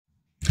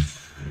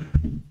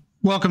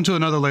Welcome to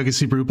another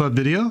Legacy Brewpub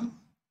video.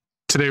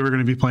 Today we're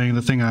going to be playing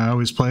the thing I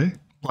always play,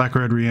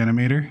 Black-Red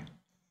Reanimator.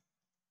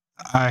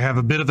 I have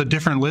a bit of a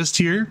different list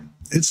here.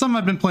 It's something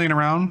I've been playing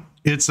around.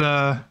 It's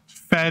a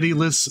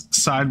fatty-less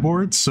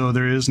sideboard, so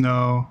there is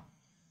no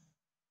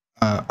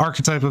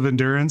archetype of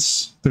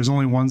endurance. There's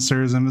only one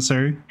Sarah's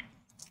Emissary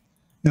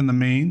in the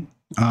main.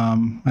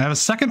 I have a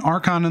second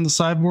Archon in the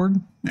sideboard,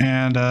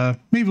 and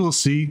maybe we'll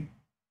see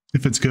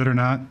if it's good or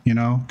not. You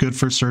know, good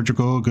for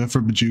Surgical, good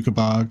for Bajuka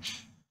Bog,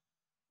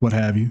 what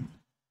have you.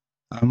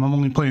 I'm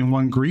only playing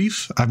one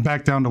Grief. I'm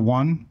back down to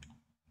one.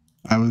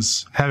 I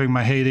was having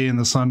my heyday in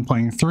the sun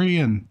playing 3,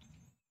 and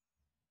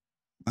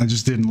I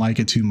just didn't like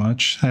it too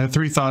much. I have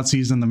 3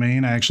 Thoughtseize in the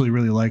main. I actually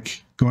really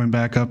like going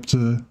back up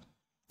to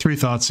 3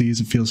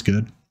 Thoughtseize. It feels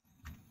good.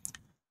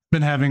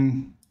 Been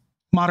having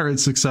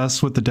moderate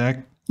success with the deck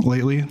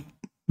lately.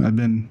 I've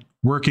been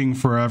working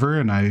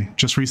forever, and I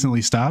just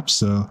recently stopped,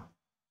 so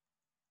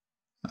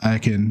I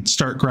can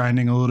start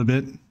grinding a little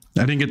bit.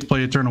 I didn't get to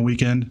play Eternal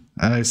Weekend.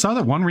 I saw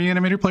that one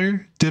Reanimator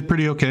player did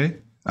pretty okay.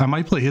 I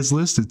might play his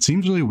list. It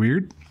seems really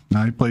weird.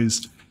 He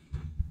plays,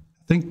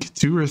 I think,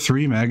 2 or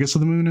 3 Magus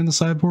of the Moon in the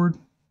sideboard.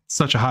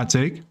 Such a hot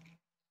take.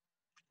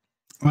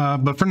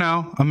 But for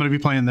now, I'm going to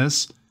be playing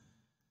this.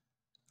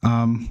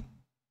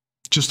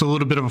 Just a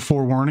little bit of a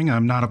forewarning.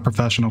 I'm not a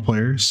professional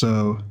player,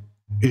 so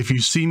if you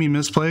see me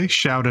misplay,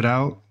 shout it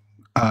out,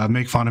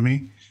 make fun of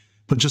me.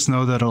 But just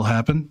know that it'll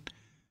happen.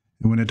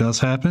 And when it does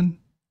happen,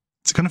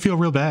 it's going to feel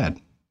real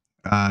bad.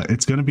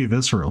 It's going to be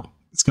visceral.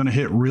 It's going to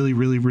hit really,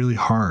 really, really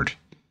hard.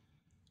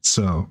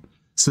 So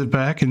sit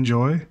back,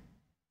 enjoy,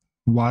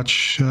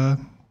 watch,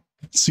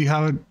 see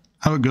how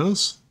it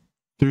goes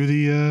through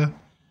the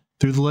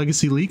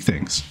Legacy League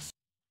things.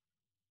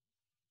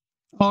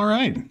 All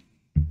right,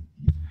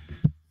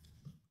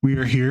 we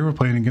are here. We're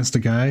playing against a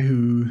guy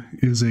who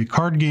is a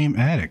card game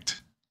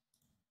addict.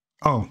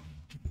 Oh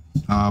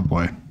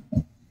boy,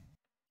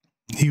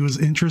 he was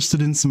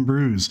interested in some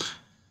brews.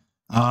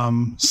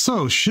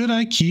 So should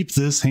I keep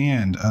this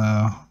hand?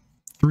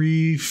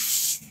 3,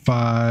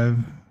 5.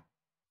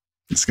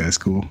 This guy's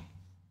cool.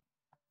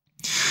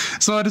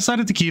 So I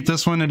decided to keep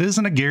this one. It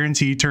isn't a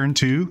guarantee turn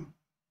 2,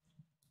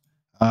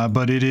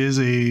 but it is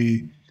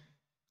a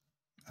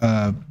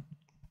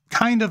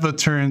kind of a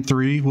turn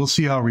 3. We'll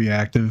see how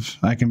reactive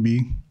I can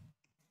be.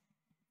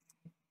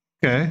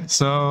 Okay,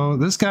 so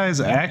this guy is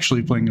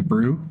actually playing a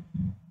brew.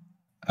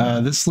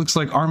 This looks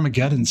like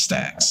Armageddon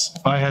Stax,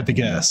 if I had to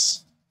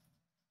guess.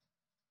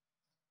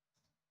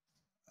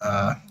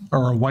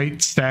 Or a white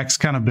Stax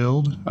kind of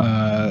build.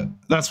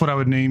 That's what I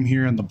would name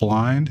here in the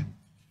blind.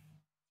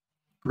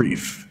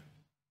 Grief.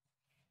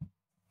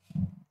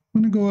 I'm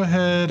going to go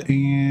ahead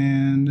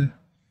and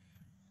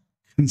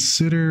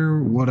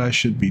consider what I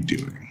should be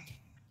doing.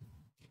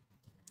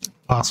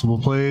 Possible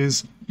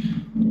plays.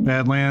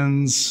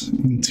 Badlands,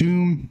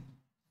 Entomb.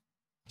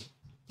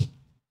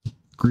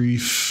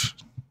 Grief.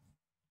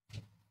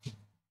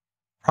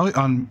 Probably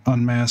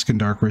Unmask and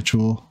Dark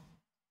Ritual.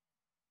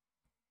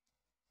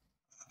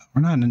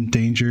 We're not in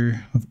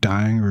danger of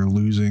dying or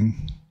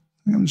losing.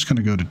 I'm just going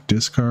to go to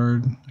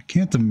discard. I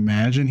can't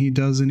imagine he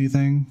does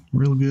anything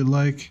real good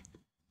like.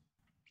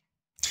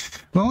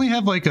 We only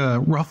have like a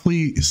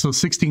roughly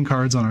 16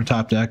 cards on our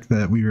top deck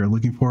that we are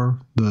looking for.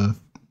 The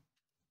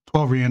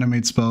 12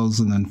 reanimate spells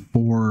and then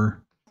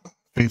 4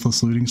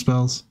 faithless looting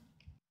spells.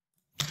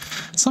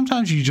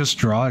 Sometimes you just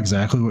draw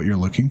exactly what you're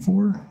looking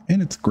for,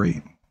 and it's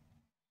great.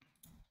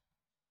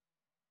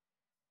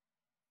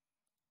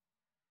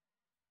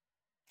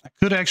 I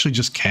could actually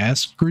just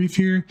cast Grief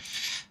here.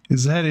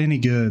 Is that any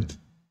good?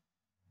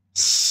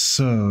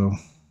 So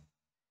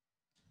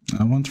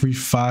 1, 3,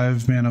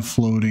 5 mana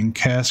floating,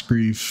 cast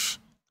Grief,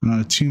 not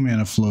a 2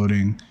 mana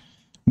floating.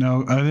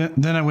 No,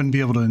 then I wouldn't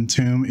be able to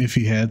entomb if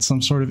he had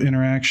some sort of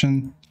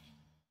interaction.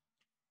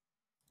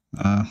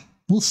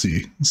 We'll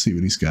see. Let's see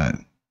what he's got.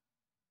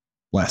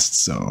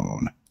 Blast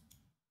Zone.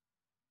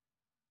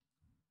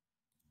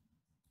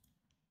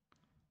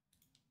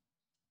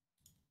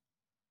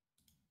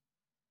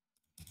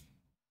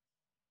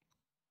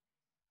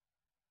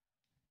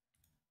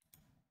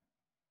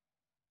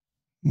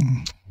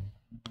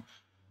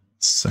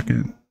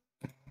 Second.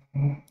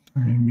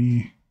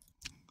 Me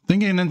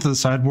thinking into the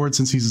sideboard,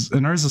 since he's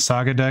in Urza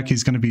Saga deck,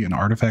 he's going to be an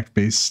artifact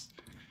based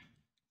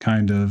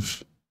kind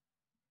of.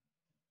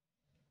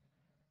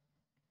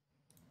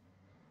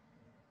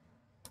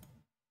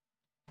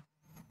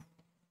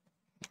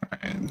 All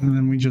right, and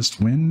then we just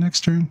win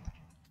next turn.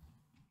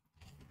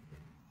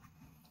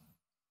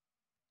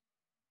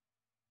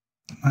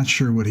 I'm not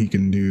sure what he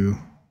can do.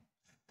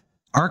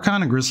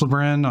 Archon and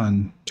Gristlebrand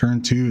on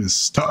turn 2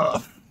 is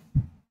tough.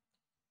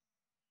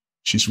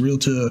 She's real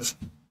tough.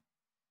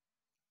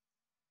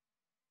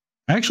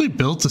 I actually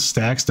built a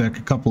Stax deck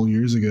a couple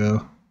years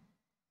ago,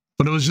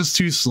 but it was just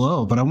too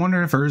slow. But I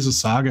wonder if Urza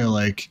Saga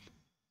like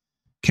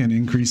can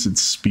increase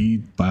its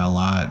speed by a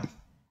lot.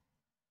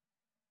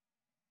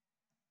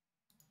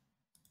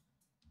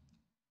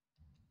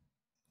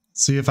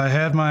 See, if I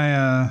had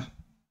my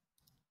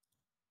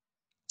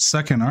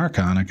second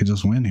Archon, I could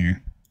just win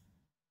here.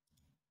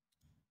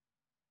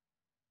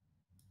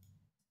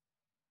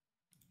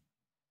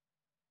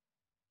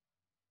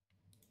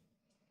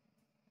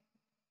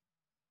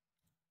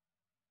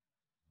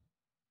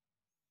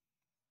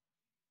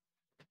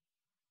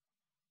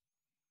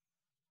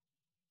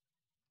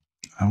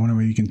 I wonder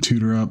what you can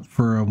tutor up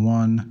for a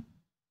 1.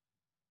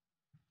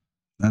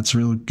 That's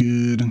real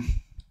good.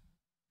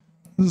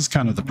 This is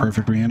kind of the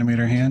perfect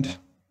Reanimator hand.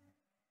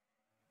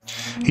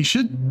 He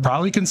should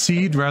probably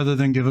concede rather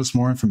than give us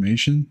more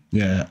information.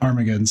 Yeah,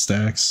 Armageddon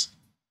Stax.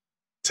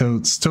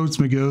 Totes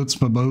my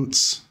goats, my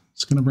boats.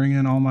 It's going to bring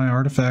in all my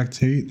artifact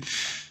hate.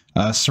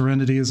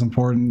 Serenity is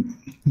important.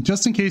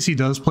 Just in case he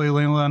does play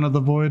Leyline of the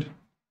Void.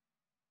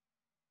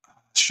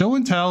 Show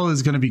and Tell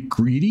is going to be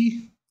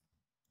greedy.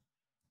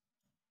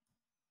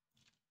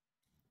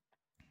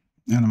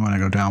 And I'm going to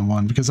go down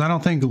 1 because I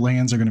don't think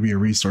lands are going to be a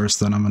resource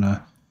that I'm going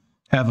to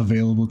have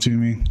available to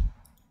me.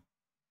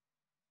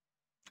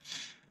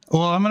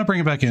 Well, I'm going to bring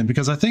it back in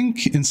because I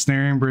think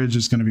Ensnaring Bridge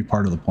is going to be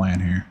part of the plan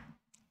here.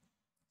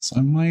 So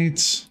I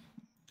might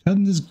cut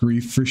in this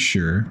Grief for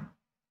sure.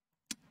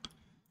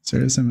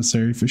 Serious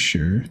Emissary for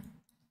sure.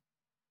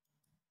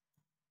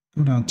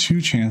 Go down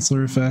 2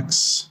 Chancellor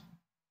effects.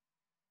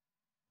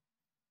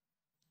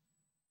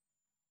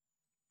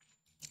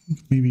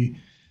 Maybe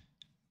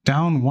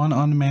down 1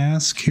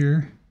 Unmask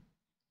here.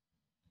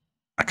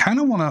 I kind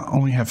of want to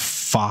only have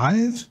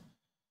 5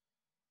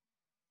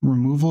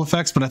 removal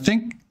effects, but I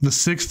think the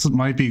 6th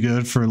might be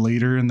good for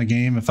later in the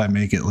game if I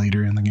make it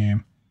later in the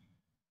game.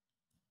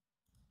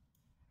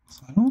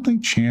 So I don't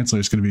think Chancellor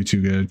is going to be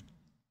too good.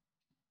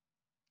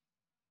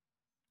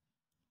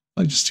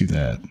 I just do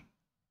that.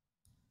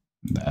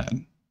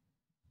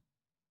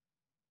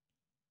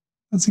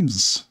 That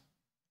seems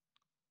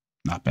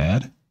not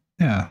bad.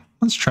 Yeah,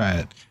 let's try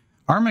it.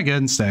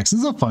 Armageddon Stax. This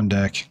is a fun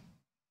deck.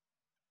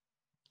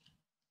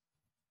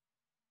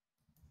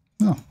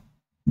 Oh.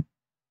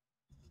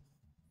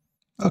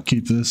 I'll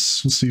keep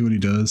this. We'll see what he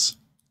does.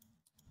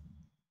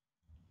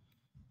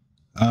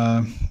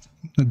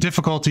 The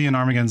difficulty in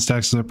Armageddon Stax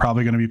is they're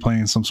probably going to be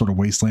playing some sort of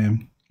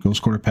Wasteland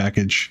Ghost Quarter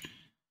package.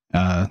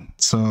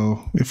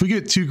 So if we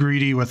get too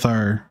greedy with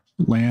our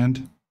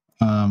land,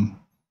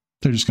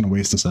 they're just going to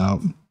waste us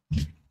out.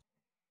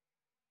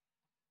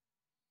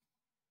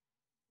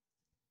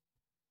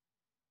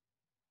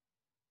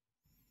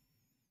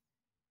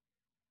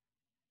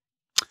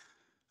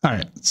 All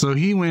right, so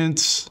he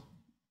went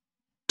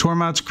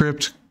Tormod's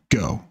Crypt,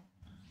 go,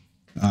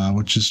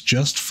 which is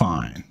just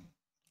fine.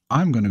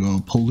 I'm going to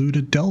go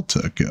Polluted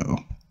Delta, go.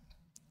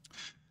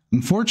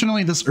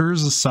 Unfortunately, this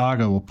Urza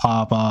Saga will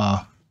pop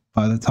off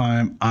by the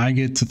time I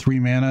get to 3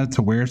 mana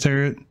to Wear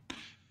Tear it.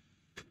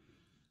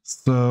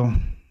 So,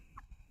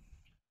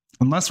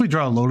 unless we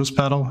draw a Lotus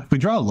Petal, if we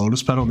draw a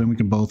Lotus Petal, then we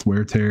can both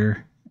Wear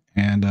Tear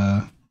and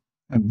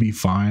be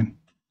fine.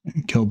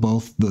 And kill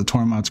both the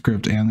Tormod's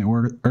Crypt and the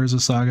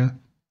Urza Saga.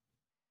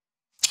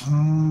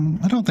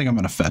 I don't think I'm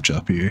going to fetch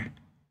up here.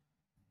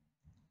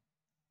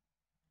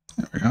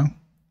 There we go.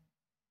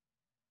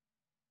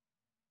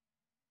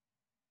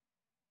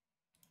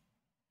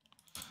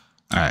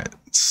 All right,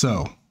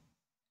 so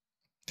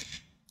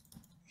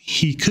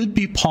he could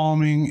be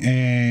palming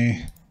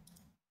a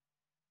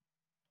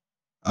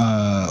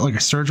like a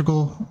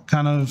surgical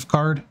kind of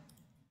card,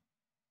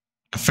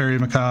 a Fairy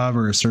Macabre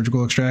or a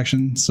Surgical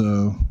Extraction.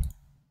 So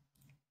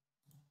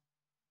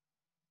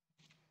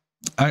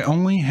I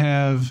only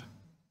have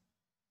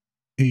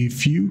a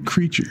few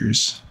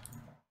creatures.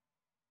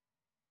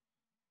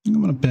 I'm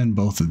going to bend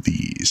both of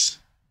these.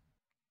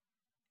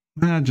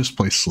 Just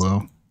play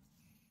slow.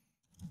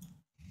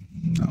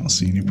 I don't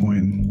see any point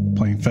in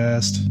playing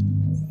fast.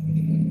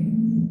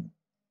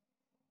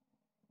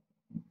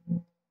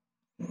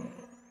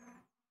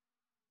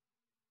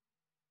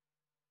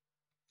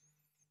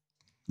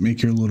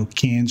 Make your little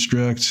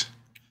Construct,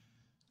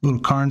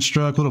 little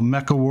Construct, little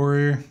Mecha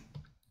Warrior.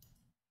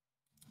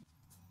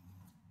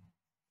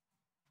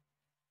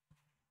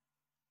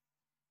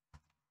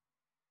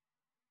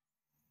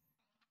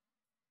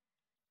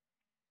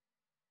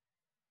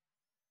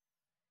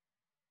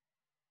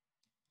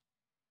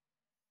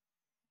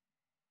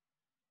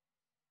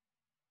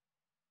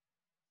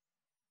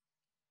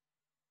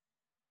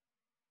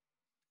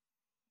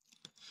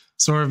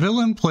 So our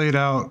villain played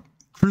out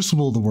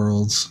Crucible of the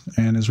Worlds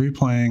and is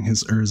replaying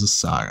his Urza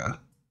Saga.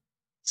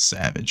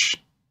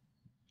 Savage.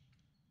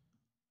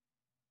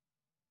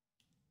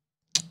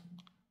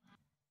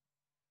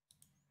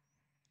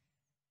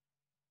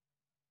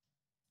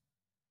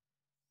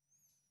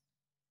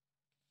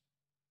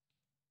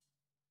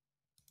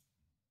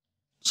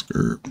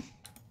 Skirt.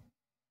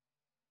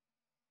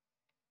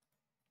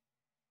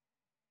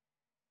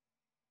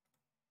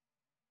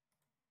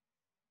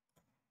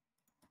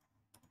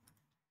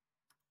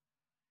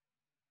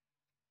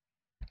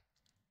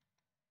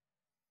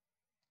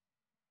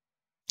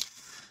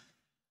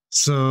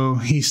 So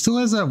he still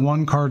has that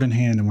 1 card in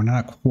hand and we're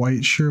not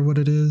quite sure what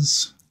it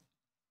is.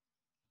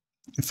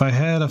 If I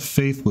had a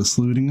Faithless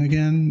Looting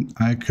again,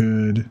 I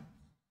could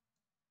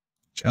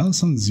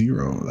Chalice on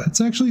 0.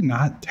 That's actually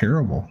not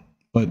terrible,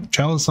 but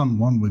Chalice on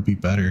 1 would be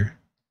better.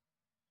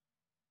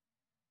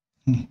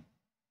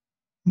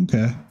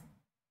 Okay.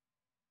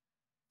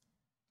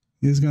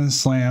 He's going to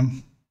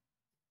slam.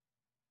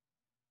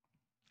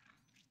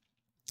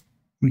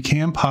 We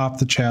can pop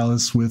the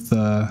Chalice with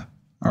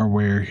our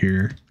Wear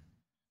here.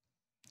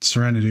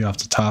 Serenity off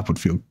the top would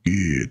feel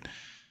good.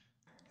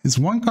 His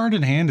one card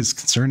in hand is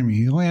concerning me.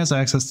 He only has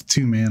access to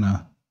 2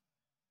 mana.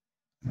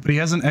 But he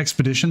hasn't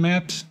Expedition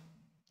mapped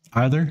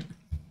either.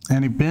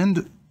 And he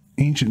banned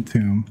Ancient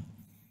Tomb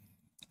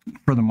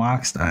for the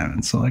Mox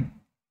Diamond. So I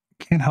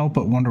can't help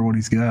but wonder what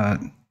he's got.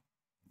 And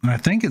I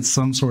think it's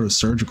some sort of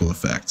surgical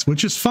effect,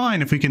 which is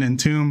fine if we can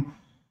entomb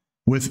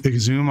with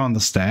Exhume on the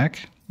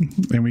stack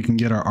and we can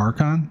get our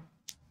Archon.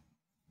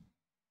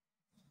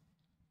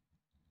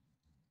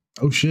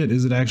 Oh shit,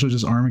 is it actually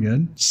just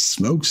Armageddon?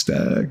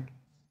 Smokestack.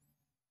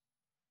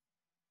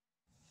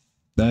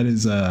 That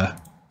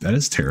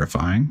is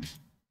terrifying.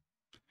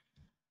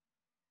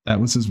 That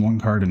was his one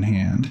card in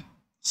hand.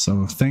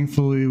 So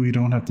thankfully we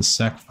don't have to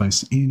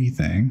sacrifice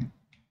anything.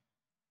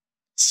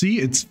 See,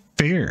 it's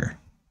fair.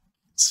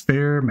 It's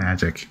fair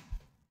magic.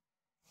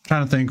 I'm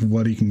trying to think of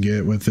what he can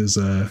get with his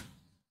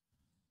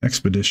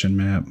expedition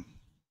map.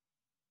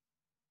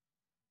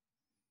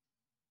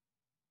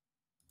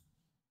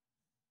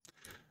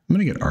 I'm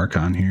gonna get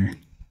Archon here.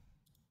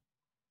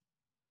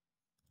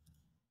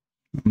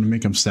 I'm gonna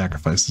make him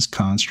sacrifice this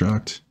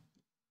construct.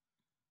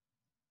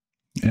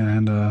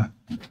 And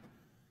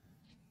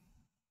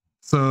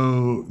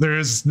so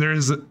there's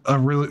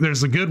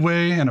a good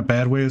way and a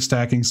bad way of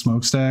stacking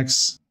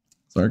smokestacks.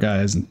 So our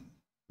guy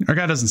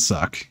doesn't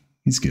suck.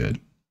 He's good.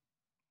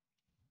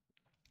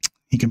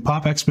 He can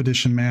pop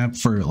expedition map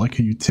for like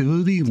a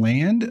utility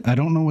land. I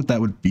don't know what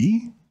that would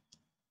be.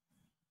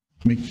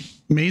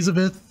 Maze of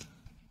Ith.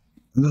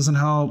 It doesn't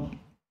help.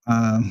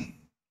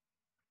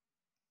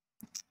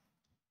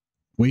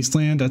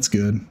 Wasteland, that's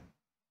good.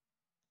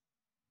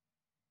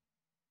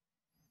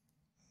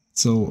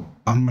 So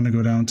I'm going to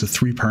go down to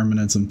 3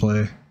 permanents and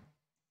play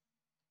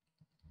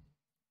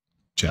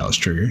Chalice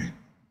Trigger.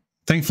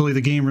 Thankfully,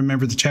 the game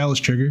remembered the Chalice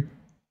Trigger.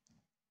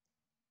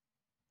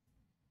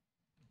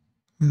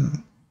 Yeah.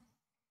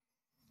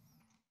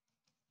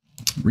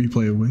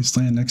 Replay a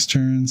Wasteland next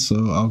turn,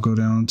 so I'll go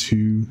down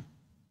to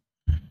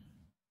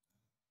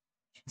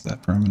choose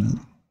that permanent.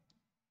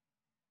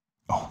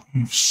 Oh,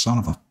 you son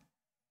of a...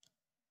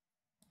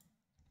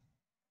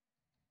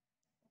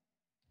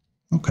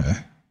 Okay.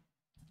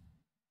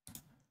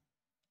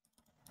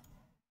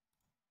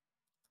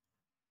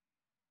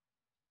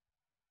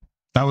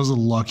 That was a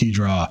lucky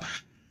draw.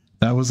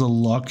 That was a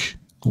lucky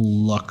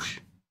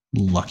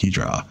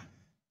draw.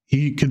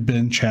 He could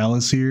bend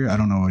Chalice here. I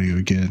don't know what he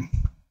would get.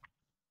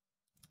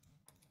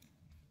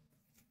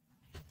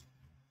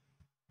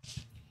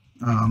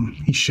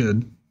 He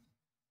should.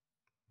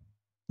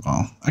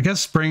 Well, I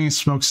guess bringing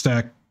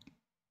Smokestack.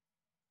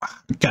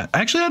 God,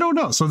 actually, I don't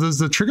know. So does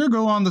the trigger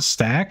go on the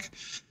stack,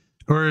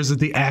 or is it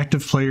the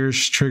active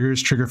player's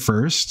triggers trigger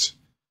first?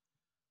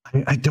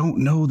 I don't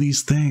know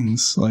these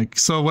things. Like,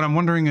 so what I'm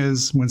wondering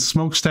is when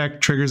Smokestack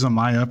triggers on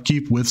my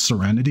upkeep with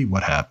Serenity,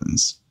 what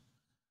happens?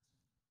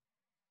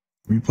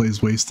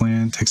 Replays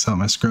Wasteland, takes out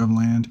my scrub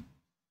land.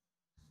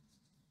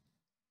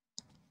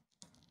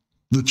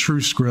 The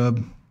true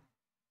scrub.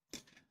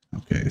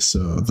 Okay,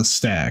 so the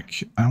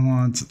stack. I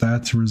want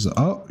that to resolve.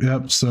 Oh,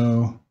 yep,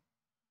 so.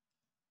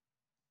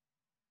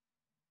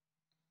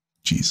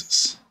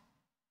 Jesus.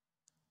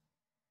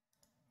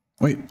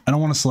 Wait, I don't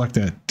want to select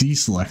that.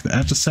 Deselect that. I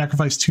have to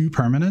sacrifice 2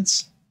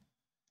 permanents?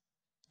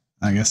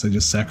 I guess I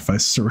just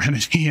sacrificed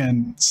Serenity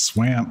and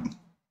Swamp.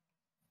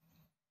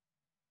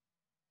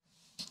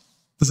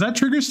 Does that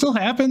trigger still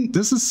happen?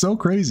 This is so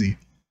crazy.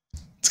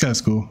 This guy's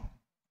cool.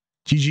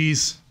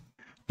 GG's.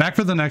 Back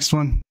for the next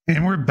one.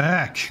 And we're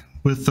back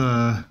with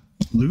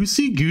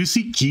Loosey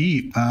Goosey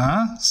Keep.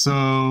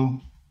 So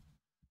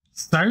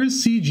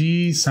Cyrus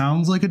CG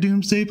sounds like a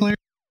Doomsday player.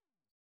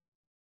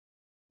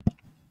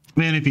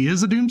 Man, if he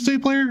is a Doomsday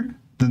player,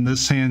 then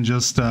this hand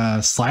just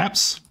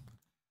slaps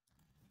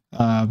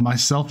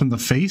myself in the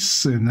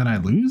face and then I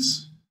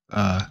lose.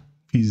 If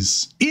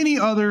he's any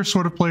other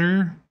sort of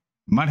player,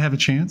 might have a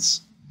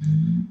chance.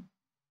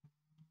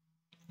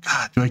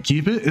 God, do I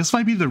keep it? This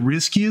might be the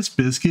riskiest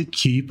biscuit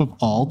keep of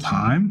all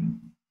time.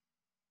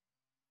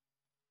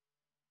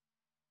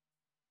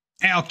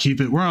 I'll keep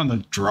it. We're on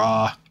the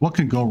draw. What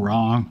can go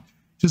wrong?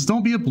 Just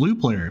don't be a blue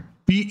player.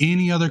 Be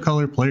any other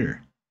color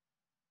player.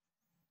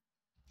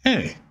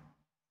 Hey,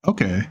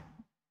 okay.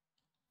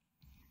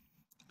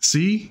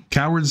 See,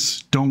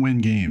 cowards don't win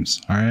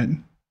games, all right?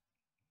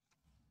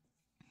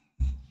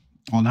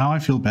 Well, now I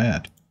feel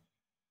bad.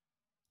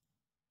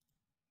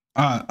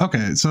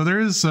 Okay, so there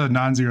is a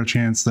non-zero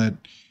chance that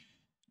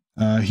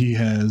he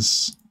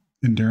has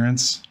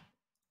endurance.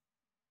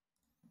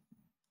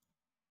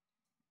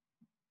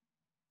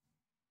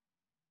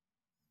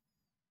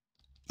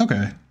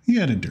 Okay, he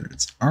had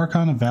endurance.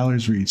 Archon of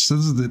Valor's Reach. So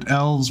this is the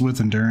Elves with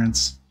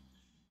endurance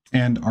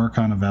and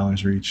Archon of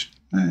Valor's Reach.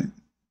 All right.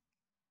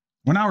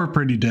 Well, now we're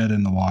pretty dead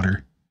in the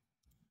water.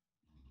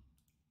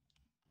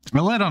 I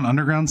let on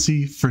Underground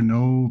Sea for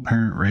no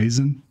apparent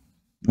reason.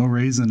 No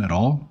reason at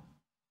all.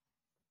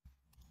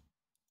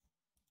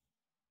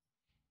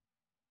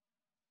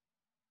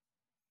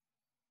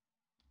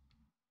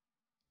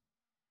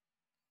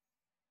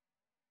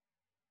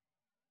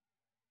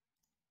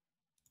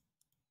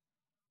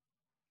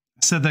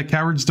 said that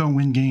cowards don't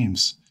win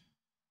games.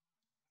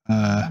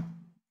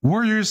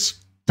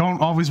 Warriors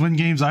don't always win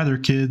games either,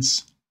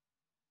 kids.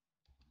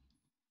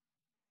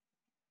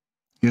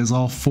 He has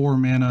all 4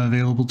 mana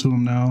available to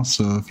him now,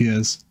 so if he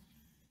has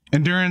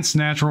endurance,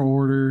 natural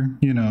order,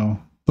 you know,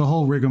 the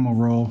whole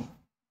rigmarole.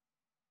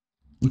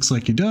 Looks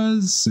like he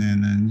does,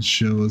 and then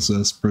shows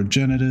us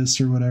Progenitus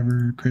or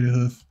whatever,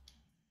 Crater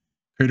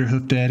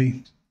Hoof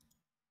Daddy.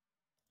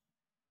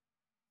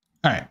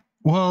 Alright,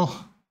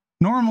 well,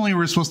 normally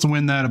we're supposed to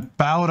win that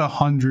about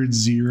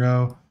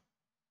 100-0.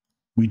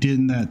 We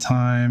didn't that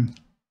time.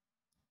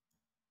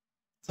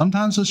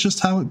 Sometimes that's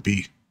just how it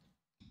be.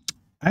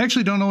 I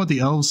actually don't know what the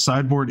Elves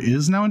sideboard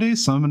is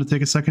nowadays, so I'm going to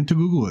take a second to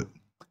Google it.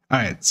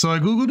 Alright, so I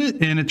Googled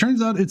it, and it turns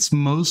out it's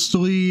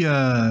mostly 2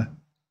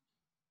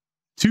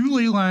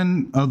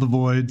 Leyline of the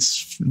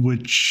Voids,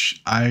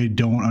 which I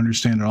don't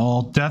understand at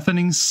all.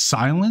 Deafening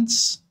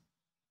Silence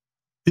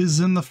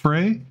is in the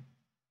fray.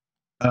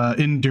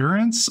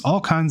 Endurance, all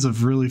kinds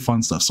of really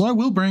fun stuff. So I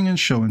will bring in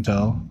Show and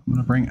Tell. I'm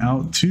going to bring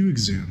out 2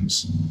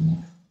 Exhumes.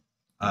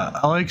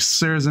 I like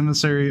Sarah's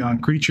Emissary on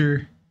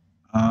Creature.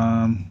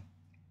 I'm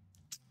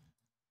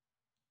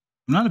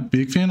not a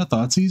big fan of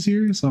Thoughtseize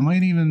here, so I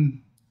might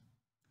even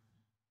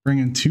bring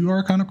in 2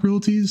 Arcana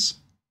Cruelties,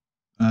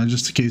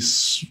 just in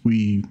case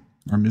we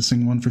are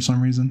missing one for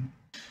some reason.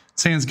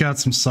 His hand's got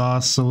some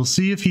sauce, so we'll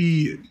see if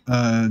he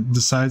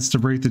decides to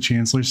break the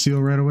Chancellor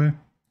Seal right away.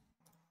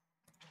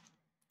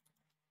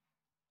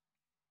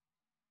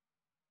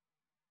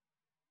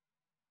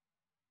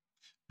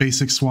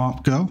 Basic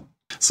Swamp, go.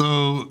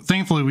 So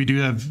thankfully we do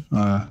have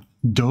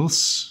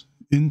Dose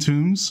in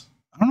Tombs.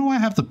 I don't know why I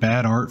have the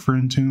bad art for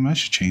Entomb. I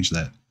should change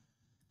that.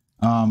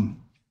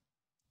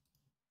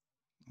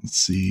 Let's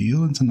see.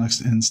 He'll into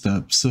next end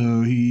step. So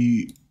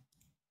I'm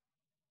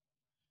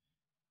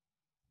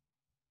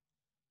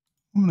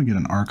gonna get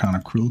an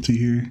Arcana Cruelty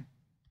here.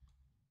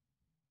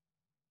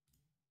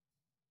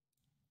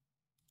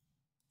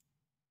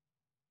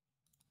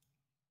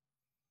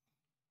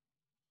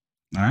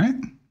 All right.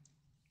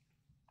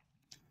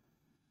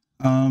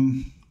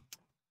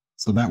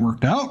 So that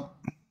worked out.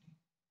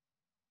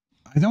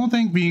 I don't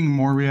think being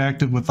more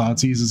reactive with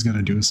Thoughtseize is going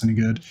to do us any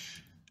good.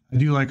 I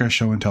do like our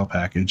Show and Tell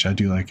package. I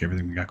do like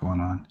everything we got going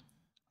on.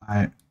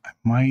 I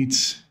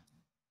might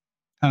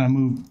kind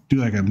of do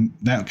like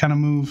that kind of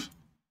move.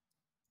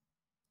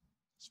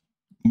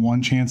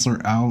 1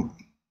 Chancellor out.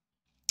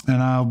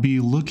 And I'll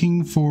be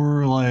looking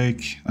for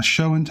like a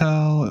Show and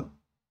Tell.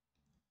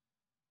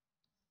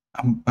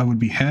 I would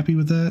be happy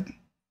with that.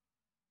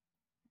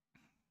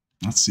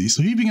 Let's see.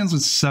 So he begins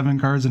with 7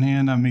 cards in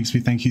hand. That makes me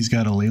think he's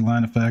got a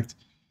Leyline effect.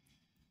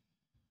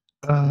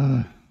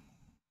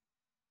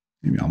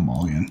 Maybe I'll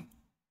mulligan.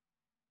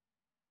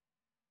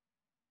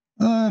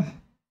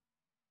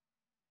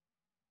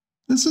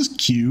 This is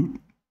cute.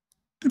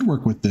 Could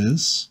work with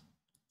this.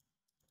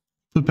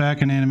 Put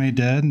back an Anime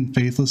Dead and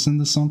Faithless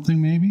into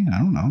something, maybe? I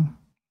don't know.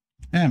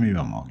 Yeah, maybe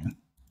I'll mulligan.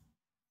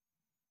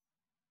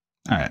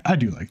 Alright, I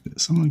do like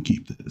this. I'm going to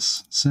keep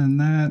this. Send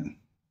that.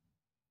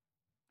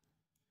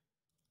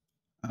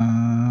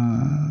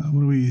 What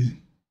do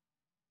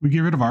we get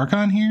rid of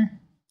Archon here?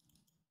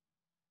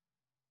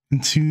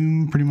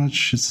 Entomb pretty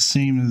much is the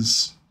same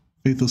as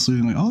Faithless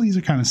Looting. Like, all these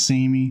are kind of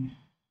samey.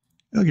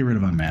 I'll get rid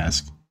of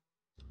Unmask.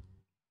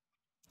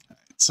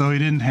 So he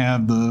didn't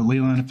have the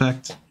Leyline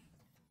effect.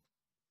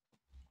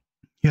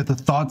 He had the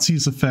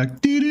Thoughtseize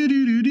effect.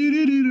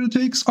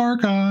 Takes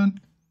Archon.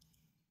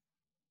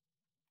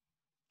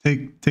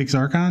 Takes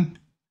Archon?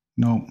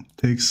 Nope.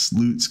 Takes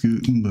Loot,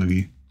 Scoot, and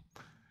Boogie.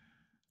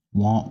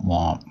 Womp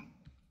womp.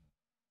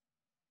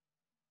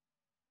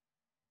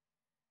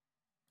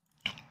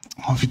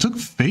 Well, if you took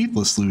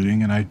Faithless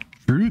Looting and I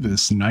drew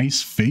this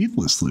nice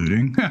Faithless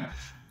Looting,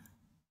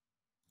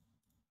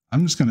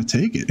 I'm just going to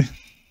take it.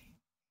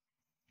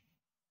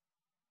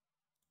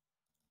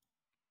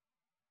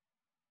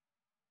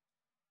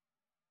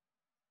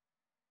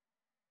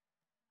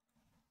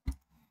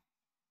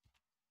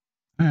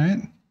 All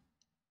right.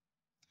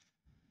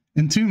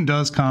 Entomb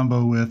does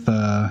combo with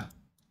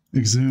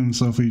Exhume,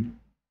 so if we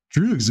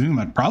drew Exhume,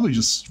 I'd probably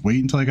just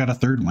wait until I got a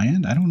 3rd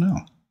land. I don't know.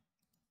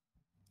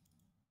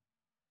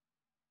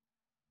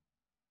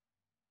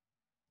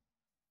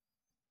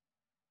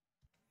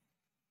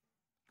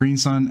 Green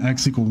Sun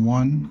X =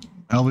 1.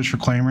 Elvish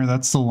Reclaimer.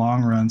 That's the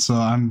long run, so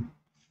I'm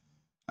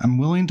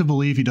willing to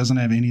believe he doesn't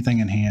have anything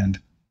in hand.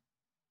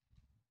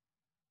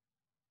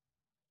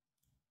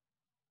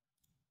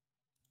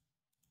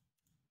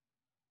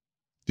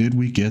 Did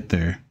we get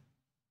there?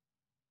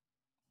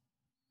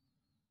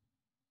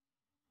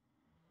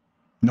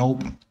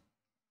 Nope.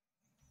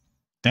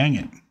 Dang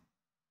it.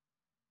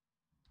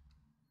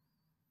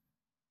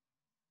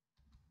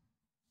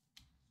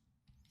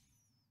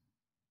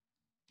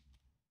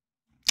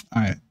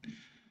 All right.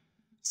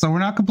 So we're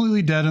not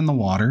completely dead in the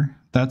water.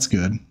 That's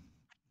good.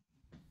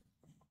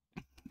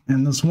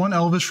 And this 1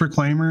 Elvish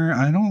Reclaimer,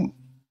 I don't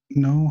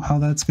know how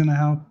that's going to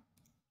help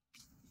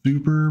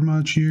super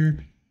much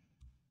here.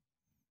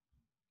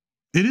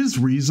 It is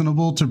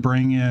reasonable to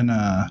bring in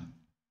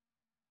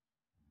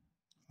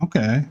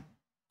Okay.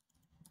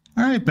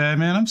 All right,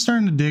 Batman. I'm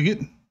starting to dig it.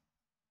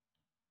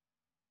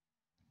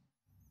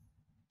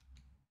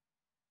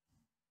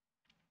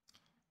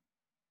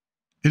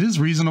 It is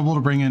reasonable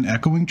to bring in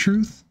Echoing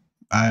Truth.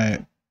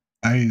 I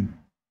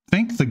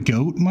think the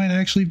GOAT might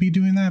actually be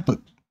doing that, but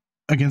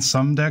against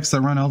some decks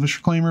that run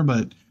Elvish Reclaimer,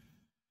 but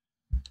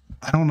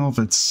I don't know if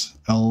it's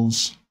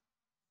Elves.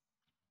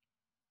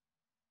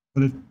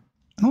 But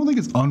I don't think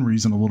it's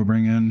unreasonable to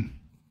bring in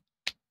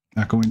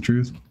Echoing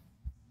Truth.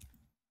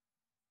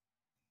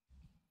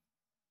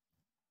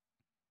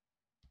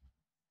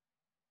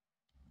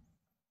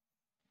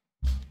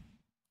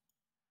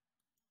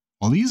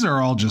 Well, these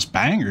are all just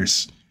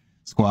bangers,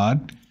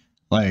 squad.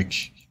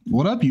 Like,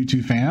 what up, you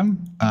two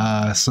fam?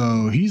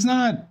 So he's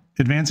not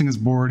advancing his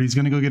board. He's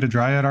going to go get a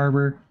Dryad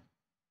Arbor.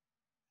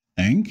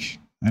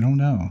 I don't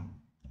know.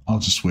 I'll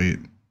just wait.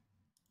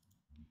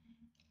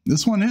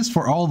 This one is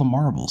for all the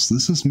marbles.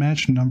 This is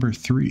match number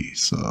 3,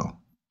 so.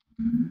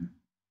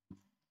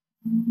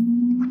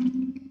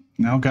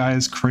 Now,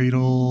 guys,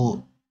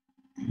 Cradle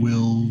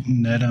will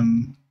net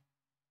him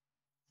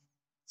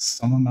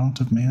some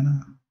amount of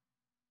mana.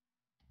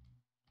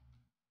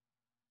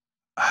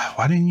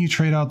 Why didn't you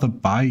trade out the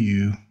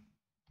Bayou?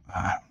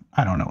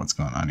 I don't know what's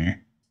going on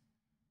here.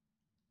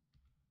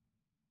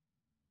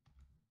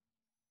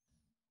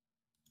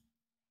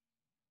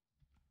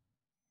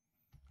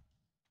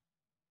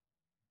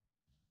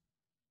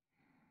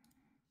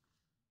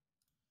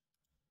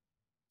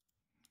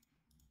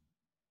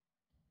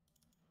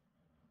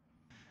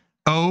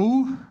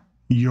 Oh,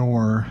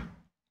 your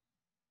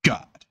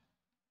God.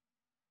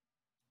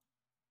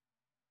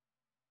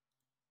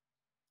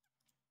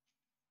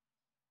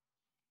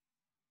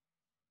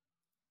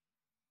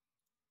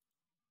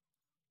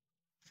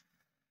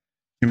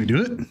 Can we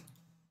do it?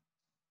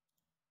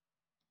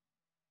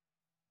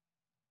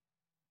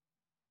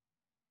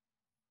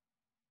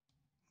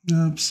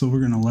 Yep, so we're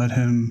going to let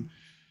him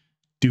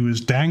do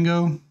his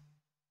dango.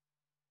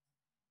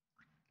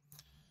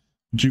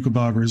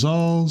 Jukabog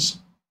resolves.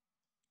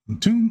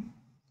 Tomb.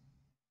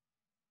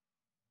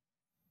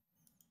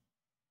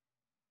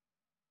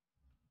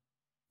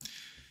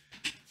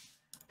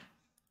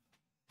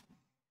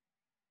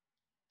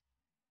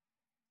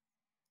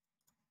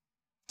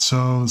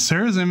 So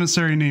Sarah's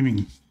emissary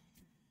naming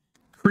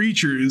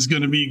creature is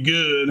going to be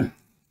good.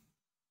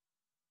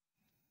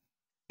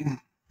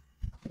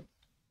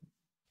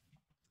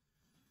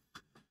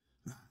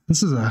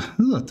 This is a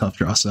tough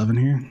draw 7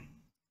 here.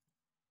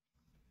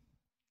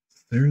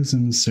 Sarah's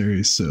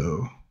emissary,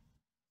 so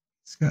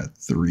he's got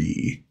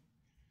 3.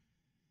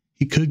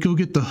 He could go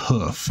get the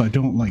hoof. I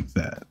don't like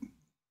that.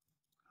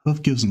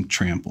 Hoof gives him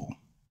trample.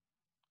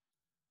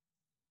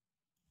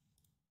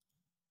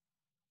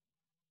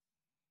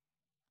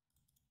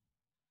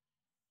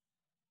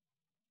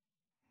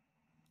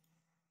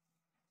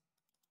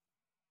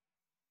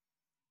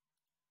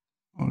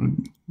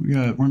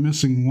 We're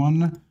missing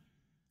 1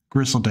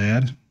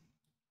 Gristledad.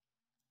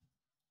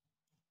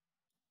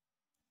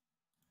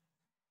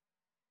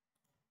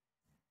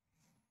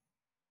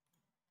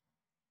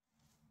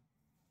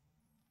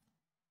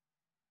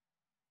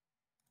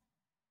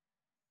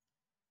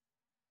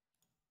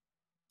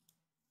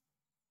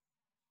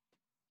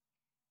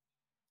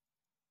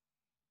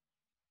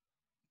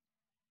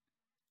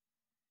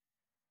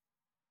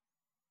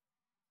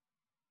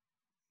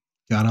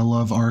 Gotta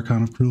love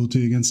Archon of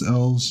Cruelty against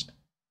Elves.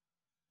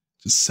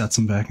 Just sets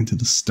them back into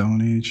the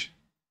Stone Age.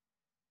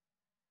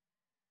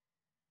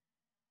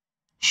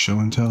 Show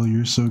and tell,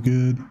 you're so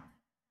good.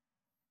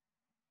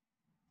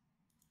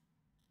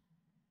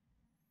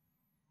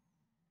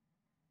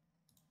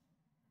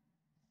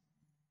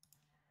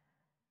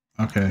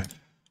 Okay.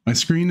 My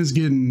screen is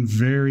getting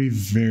very,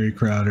 very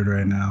crowded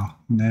right now.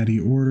 Natty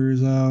Order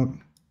is out.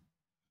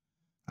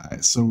 All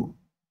right, so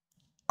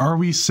are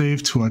we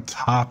safe to a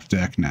top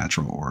deck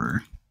Natural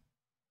Order?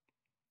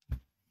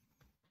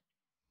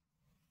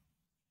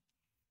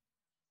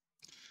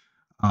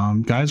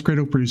 Guys, Great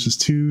Oak produces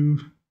 2,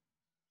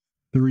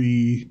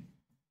 3.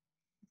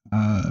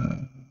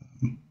 Oh,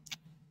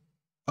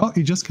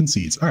 he just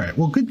concedes. All right,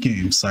 well, good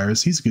game,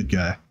 Cyrus. He's a good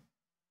guy.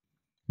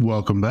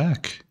 Welcome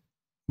back.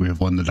 We have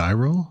won the die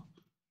roll,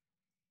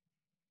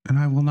 and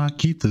I will not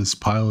keep this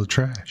pile of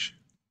trash.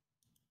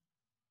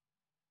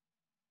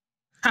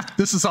 Ha,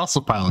 this is also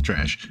a pile of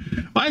trash.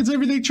 Why is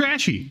everything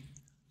trashy?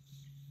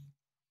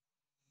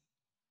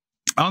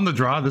 On the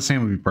draw, this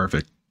hand would be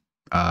perfect.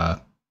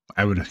 I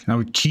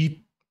would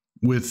keep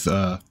with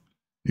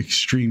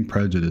Extreme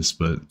Prejudice,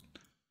 but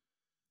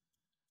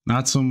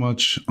not so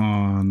much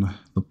on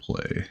the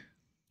play.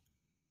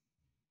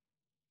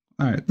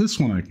 All right, this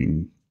one I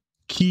can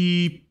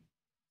keep.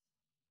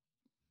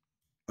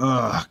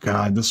 Oh,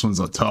 God, this one's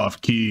a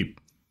tough keep.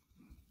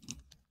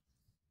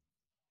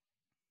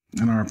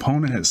 And our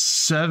opponent has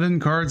 7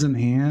 cards in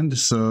hand,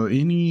 so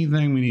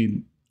anything we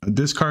need. A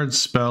discard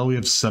spell, we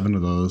have 7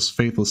 of those.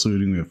 Faithless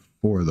Looting, we have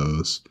 4 of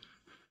those.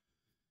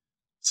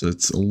 So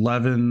it's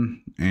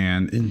 11,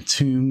 and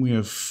Entomb, we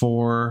have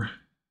 4.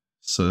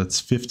 So that's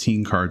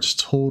 15 cards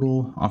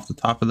total off the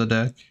top of the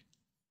deck.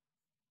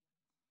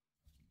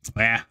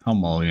 I'll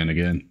mulligan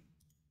again.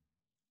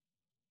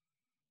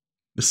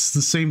 This is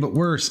the same but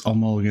worse. I'll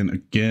mulligan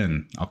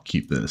again. I'll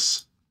keep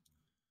this.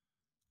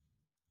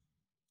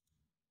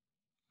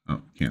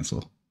 Oh,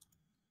 cancel.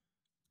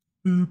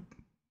 Boop.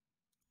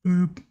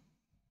 Boop.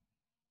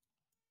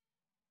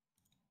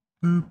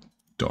 Boop.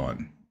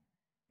 Dawn.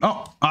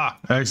 Oh, I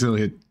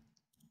accidentally hit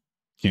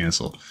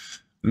cancel.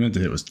 I meant to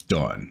hit was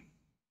dawn.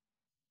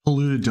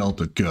 Polluted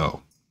Delta,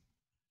 go.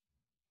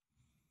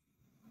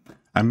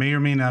 I may or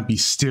may not be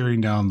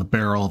staring down the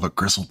barrel of a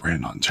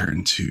Gristlebrand on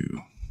turn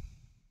 2.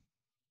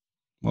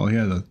 Well, he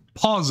had a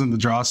pause in the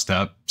draw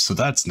step, so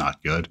that's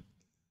not good.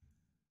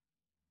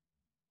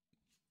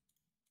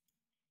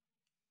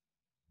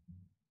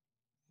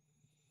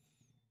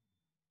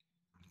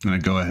 I'm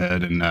going to go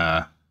ahead and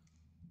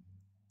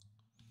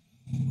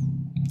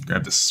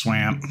grab the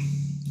Swamp.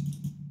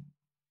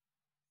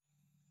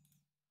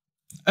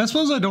 I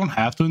suppose I don't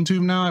have to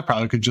Entomb now. I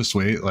probably could just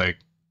wait. Like,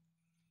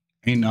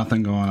 ain't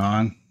nothing going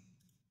on.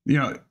 You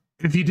know,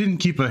 if you didn't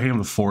keep a hand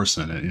with force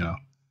in it, you know.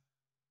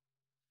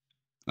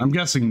 I'm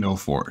guessing no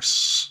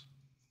force.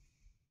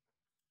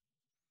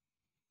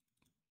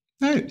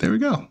 All right, there we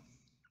go. All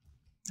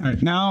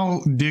right, now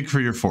dig for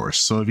your force.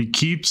 So if he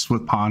keeps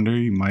with Ponder,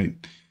 you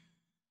might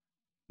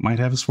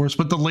have his force.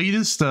 But the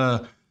latest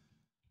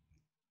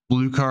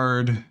blue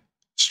card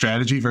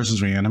strategy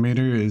versus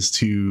Reanimator is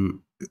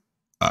to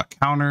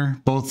counter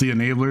both the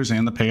enablers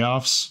and the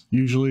payoffs,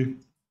 usually.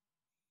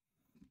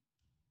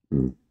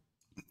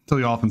 So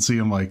you often see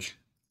them like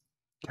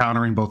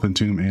countering both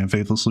Entomb and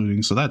Faithless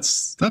Looting, so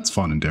that's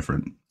fun and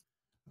different.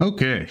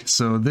 Okay,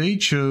 so they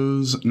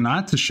chose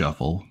not to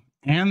shuffle,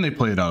 and they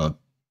played out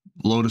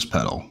a Lotus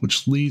Petal,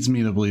 which leads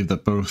me to believe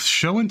that both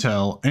Show and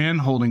Tell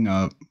and holding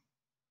up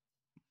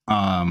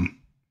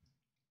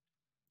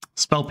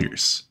Spell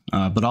Pierce.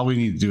 But all we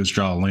need to do is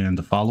draw a land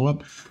to follow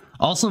up.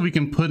 Also, we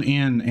can put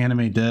in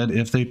Animate Dead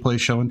if they play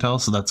Show and Tell,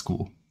 so that's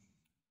cool.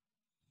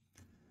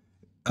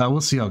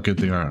 We'll see how good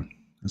they are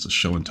as a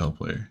Show and Tell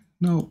player.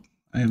 No,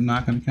 I am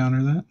not going to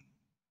counter that.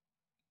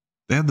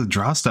 They had the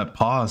draw step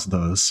pause,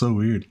 though. It's so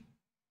weird.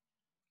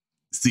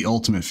 It's the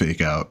ultimate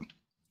fake out.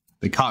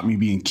 They caught me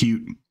being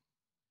cute.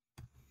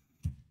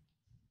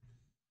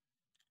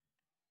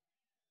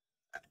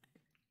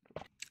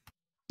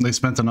 They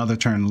spent another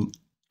turn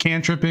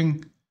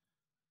cantripping,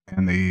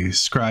 and they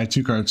scry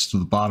 2 cards to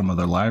the bottom of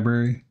their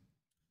library.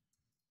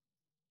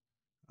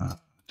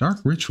 Dark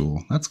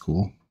Ritual. That's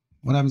cool.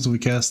 What happens if we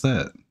cast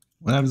that?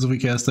 What happens if we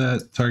cast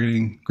that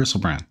targeting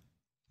Gristlebrand?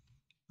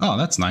 Oh,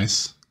 that's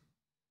nice.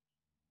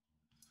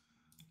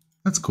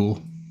 That's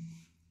cool.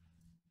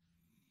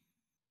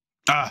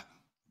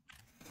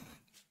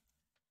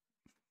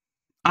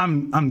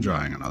 I'm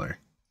drawing another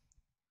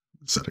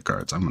set of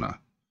cards. I'm gonna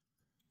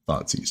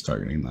Thoughtseize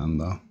targeting them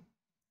though.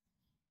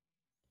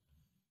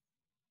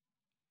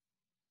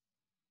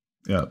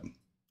 Yep.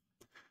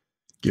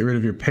 Get rid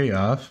of your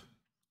payoff.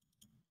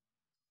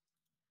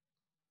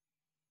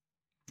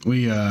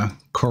 We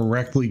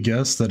correctly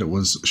guessed that it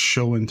was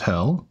Show and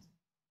Tell.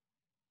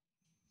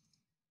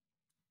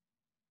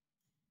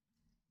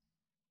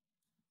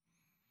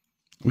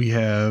 We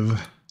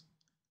have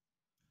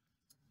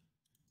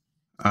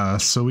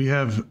so we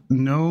have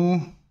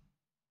no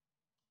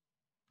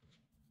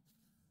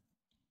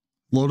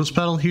Lotus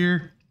Petal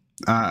here.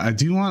 I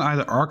do want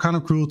either Archon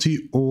of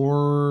Cruelty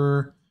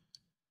or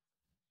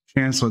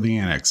Chancellor of the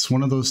Annex.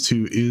 One of those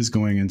two is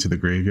going into the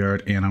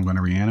graveyard, and I'm going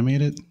to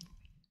reanimate it.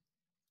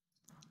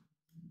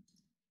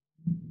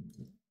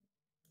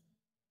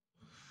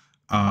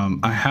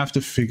 I have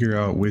to figure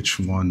out which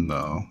one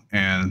though.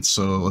 And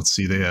so let's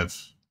see, they have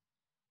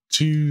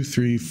 2,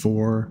 3,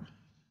 4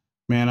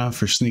 mana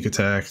for sneak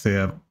attack. They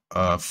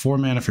have 4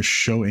 mana for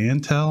Show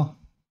and Tell.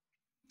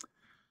 I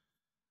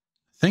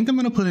think I'm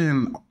going to put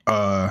in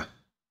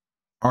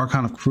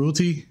Archon of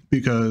Cruelty,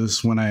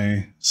 because when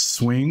I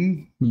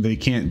swing, they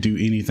can't do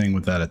anything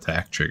with that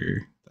attack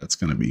trigger. That's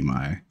going to be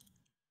my...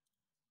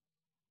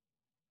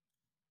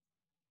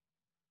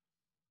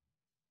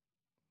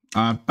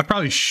 I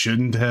probably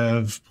shouldn't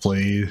have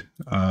played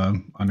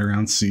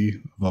Underground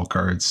Sea of all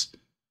cards,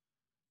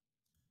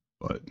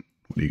 but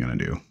what are you going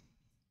to do?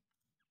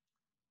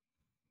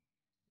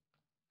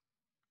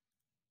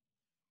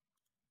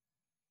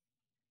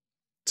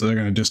 So they're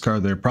going to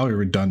discard their probably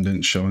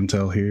redundant Show and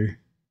Tell here.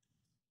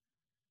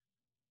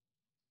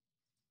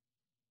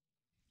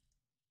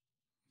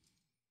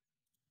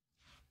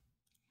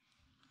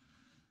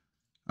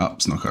 Oh,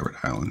 Snow-Covered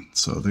Island.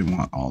 So they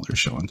want all their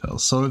Show and Tell.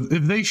 So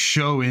if they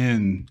show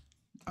in,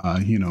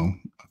 you know,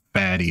 a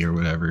fatty or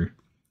whatever,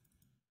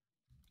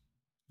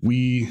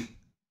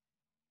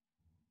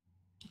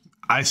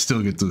 I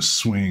still get to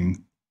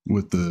swing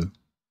with the...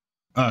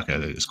 Okay,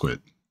 they just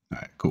quit. All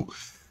right, cool.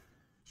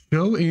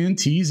 Show and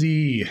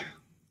TZ.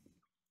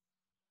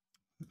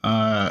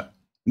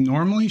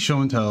 Normally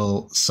Show and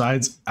Tell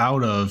sides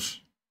out of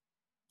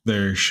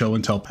their Show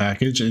and Tell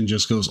package and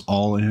just goes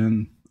all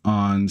in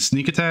on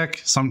sneak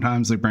attack.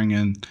 Sometimes they bring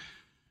in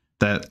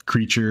that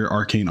creature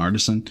Arcane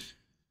Artisan.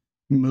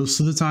 Most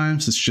of the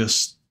times it's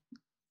just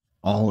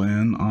all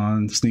in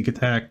on sneak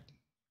attack,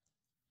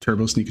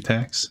 turbo sneak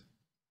attacks.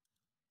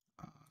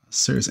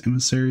 Sarah's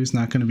Emissary is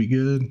not going to be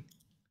good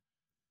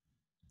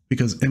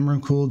because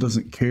Emrakul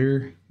doesn't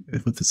care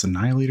with its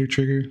Annihilator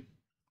trigger.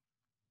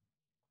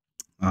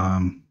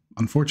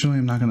 Unfortunately,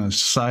 I'm not going to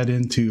side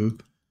into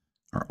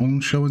our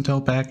own show and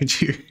tell package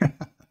here.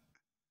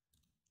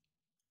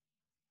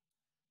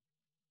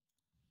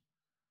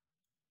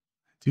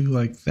 Do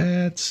like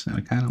that, and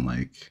I kind of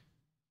like,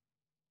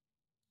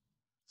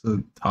 it's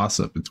a toss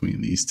up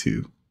between these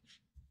two.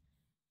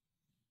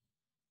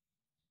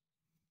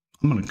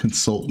 I'm going to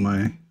consult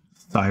my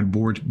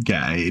sideboard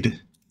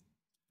guide.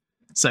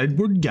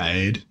 Sideboard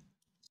guide.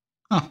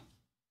 Huh.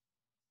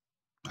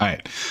 All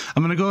right.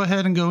 I'm going to go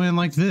ahead and go in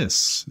like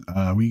this.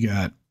 We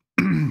got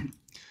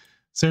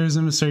Sarah's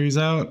Emissaries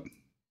out.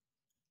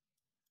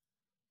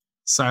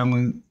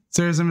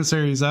 Sarah's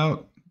Emissaries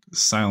out.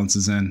 Silence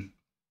is in.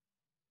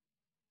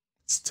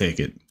 Let's take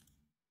it.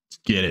 Let's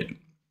get it.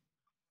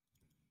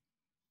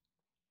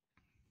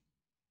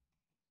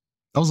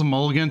 That was a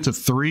mulligan to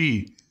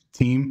 3,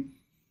 team.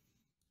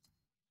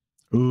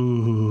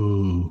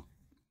 Ooh.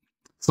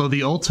 So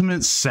the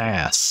ultimate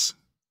sass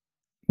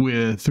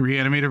with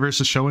Reanimator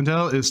versus Show and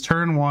Tell is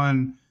turn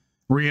 1,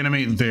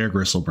 reanimate their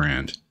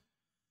Gristlebrand.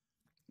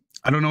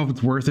 I don't know if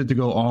it's worth it to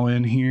go all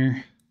in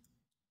here.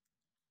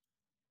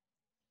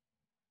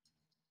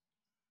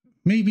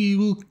 Maybe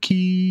we'll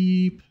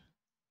keep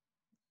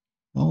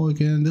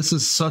mulligan. This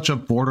is such a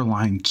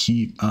borderline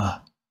keep.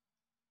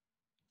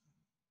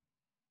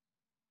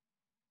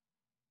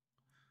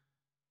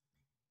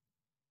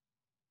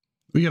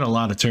 We got a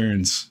lot of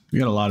turns. We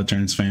got a lot of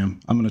turns, fam.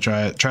 I'm going to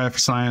try it. Try it for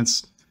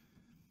science.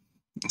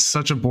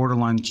 Such a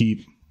borderline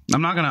keep.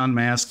 I'm not going to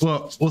unmask.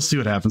 Well, we'll see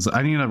what happens.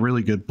 I need a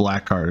really good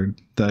black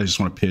card that I just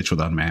want to pitch with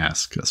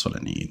unmask. That's what I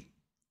need.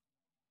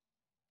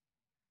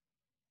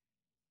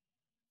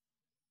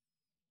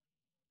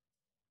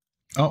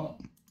 Oh.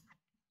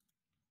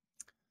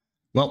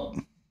 Well,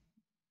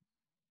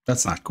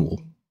 that's not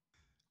cool.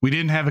 We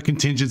didn't have a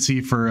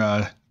contingency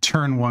for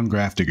turn 1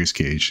 Grafdigger's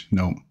Cage.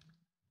 No.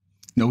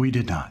 No, we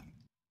did not.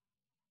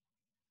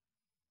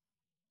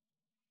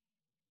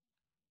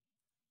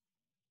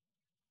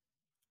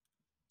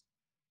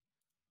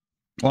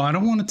 Well, I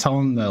don't want to tell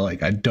them that,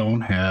 like, I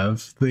don't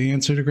have the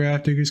answer to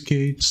Grafdigger's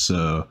Cage,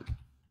 so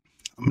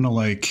I'm going to,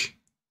 like,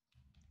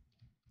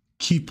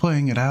 keep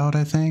playing it out,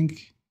 I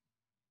think.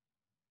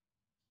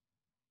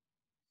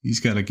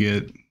 He's got to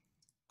get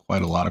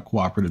quite a lot of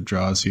cooperative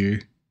draws here.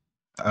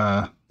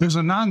 There's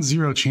a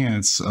non-zero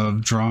chance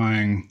of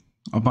drawing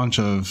a bunch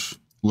of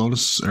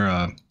Lotus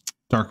or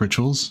Dark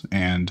Rituals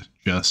and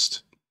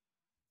just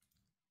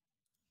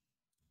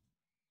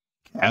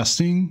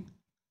casting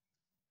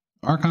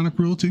Arcana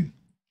Cruelty.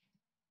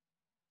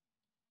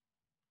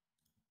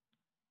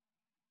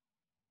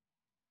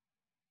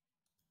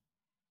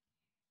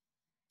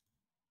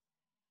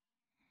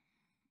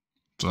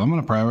 So I'm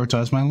going to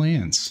prioritize my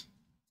lands.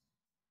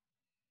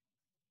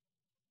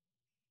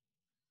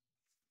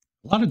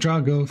 A lot of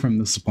draw go from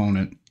this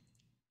opponent.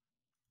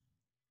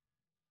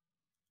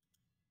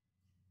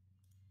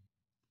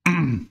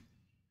 I'm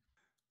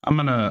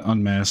going to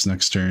unmask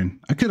next turn.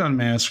 I could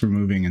unmask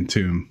removing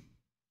Entomb,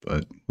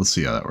 but we'll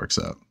see how that works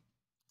out.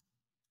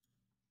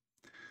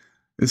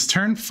 It's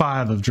turn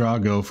 5 of draw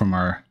go from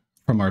our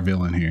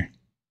villain here.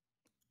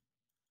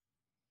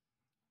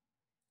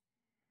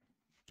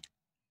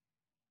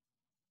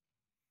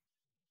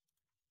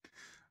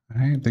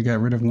 All right, they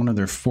got rid of one of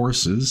their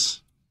forces.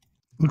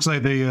 Looks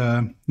like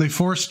they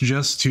forced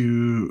just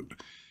to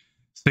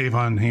save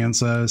on hand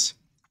size.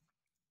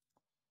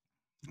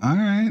 All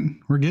right,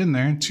 we're getting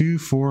there. 2,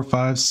 4,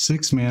 5,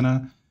 6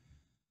 mana.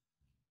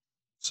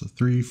 So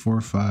 3,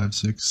 4, 5,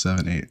 6,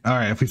 7, 8. All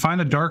right, if we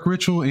find a Dark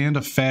Ritual and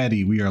a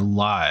Fatty, we are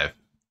live.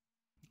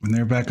 And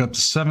they're back up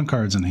to 7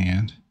 cards in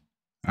hand.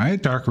 All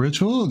right, Dark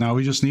Ritual. Now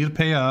we just need a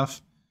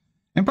payoff.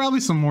 And probably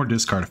some more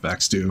discard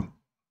effects too.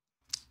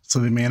 So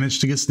they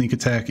managed to get Sneak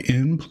Attack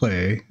in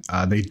play.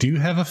 They do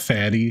have a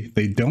Fatty.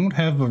 They don't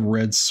have a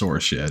red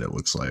source yet, it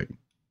looks like.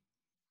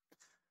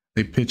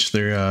 They pitched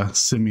their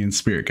Simian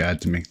Spirit Guide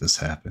to make this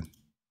happen.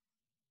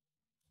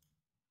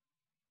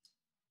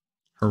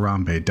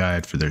 Harambe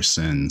died for their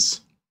sins.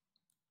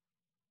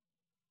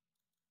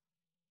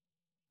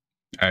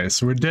 Alright,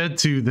 so we're dead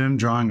to them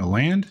drawing a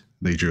land.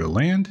 They drew a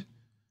land.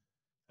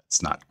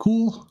 That's not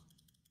cool.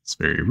 It's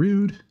very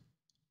rude.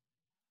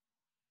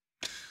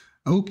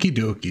 Okie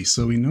dokie,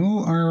 so we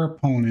know our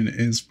opponent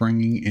is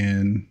bringing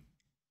in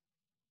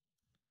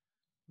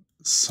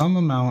some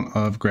amount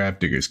of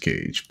Grafdigger's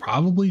Cage.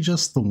 Probably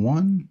just the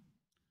one.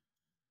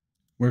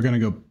 We're going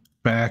to go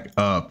back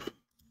up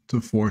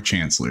to 4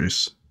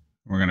 Chancellors.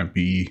 We're going to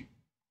be...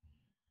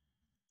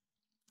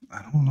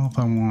 I don't know if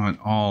I want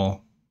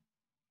all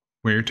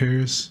Wear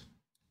Tears.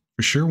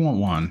 For sure want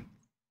one.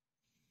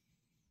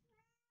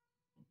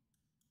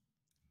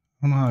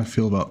 I don't know how I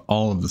feel about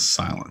all of the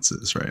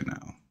silences right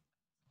now.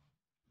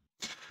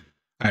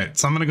 All right,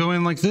 so I'm going to go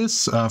in like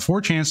this.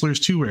 4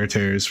 Chancellors, 2 Wear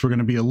Tears. We're going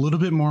to be a little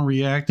bit more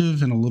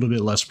reactive and a little bit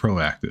less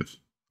proactive.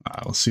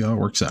 We'll see how it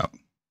works out.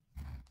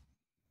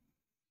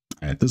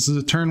 All right, this is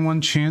a turn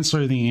 1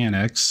 Chancellor of the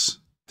Annex.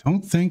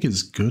 Don't think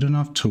is good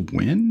enough to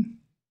win.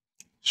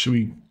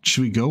 Should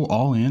we go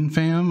all in,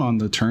 fam, on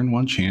the turn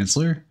 1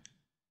 Chancellor?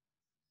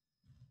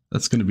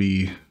 That's going to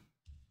be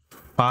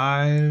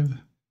 5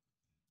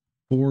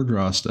 4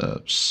 draw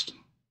steps.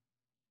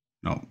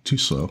 No, too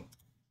slow.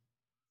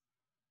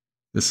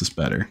 This is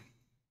better.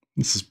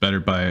 This is better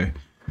by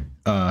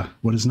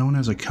what is known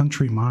as a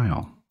country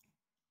mile.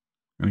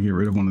 I'm gonna get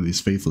rid of one of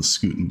these faithless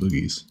scooting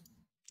boogies.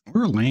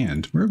 We're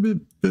land. We're a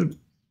bit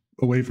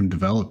away from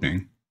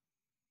developing.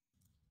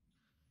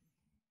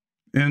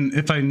 And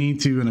if I need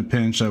to in a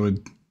pinch, I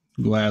would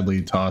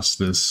gladly toss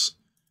this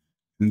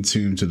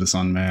Entomb to this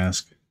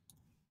Unmask.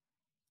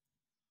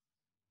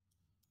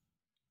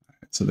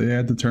 Right, so they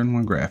add the turn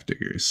 1 Graph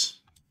Diggers.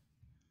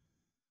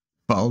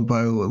 Followed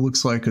by what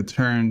looks like a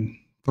turn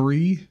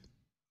 3.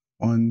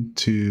 1,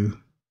 2,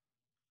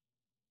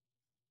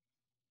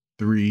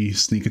 3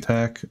 sneak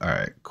attack. All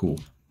right, cool.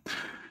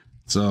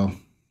 So,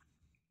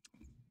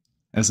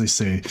 as they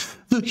say,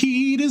 the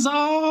heat is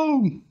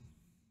on.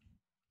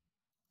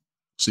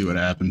 See what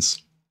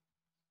happens.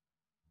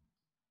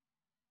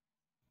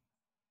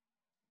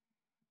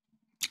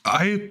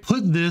 I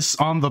put this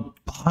on the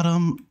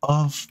bottom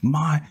of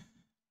my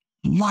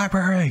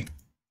library.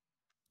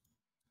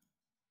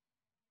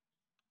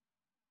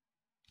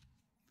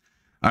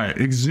 All right,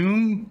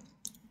 Exhume.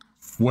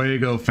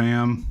 Fuego,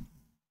 fam.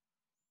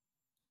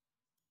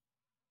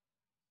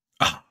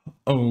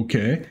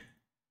 Okay.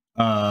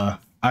 I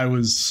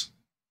was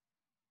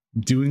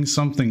doing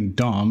something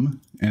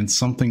dumb, and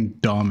something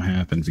dumb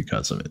happened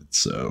because of it.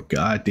 So,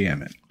 god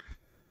damn it.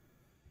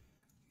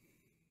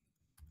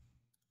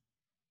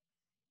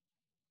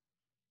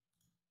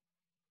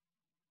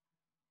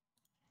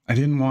 I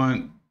didn't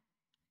want...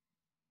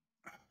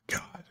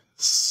 God,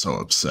 so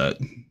upset.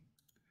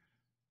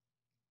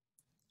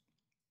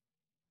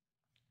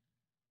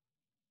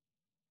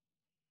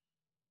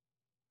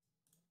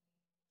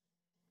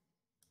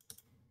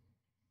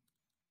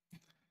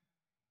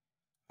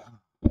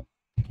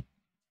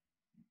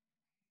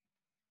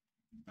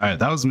 All right,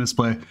 that was a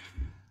misplay.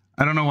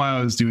 I don't know why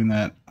I was doing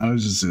that. I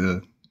was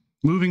just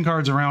moving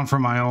cards around for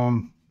my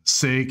own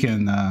sake,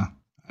 and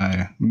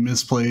I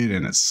misplayed,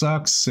 and it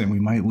sucks, and we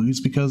might lose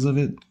because of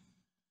it.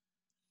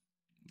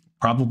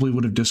 Probably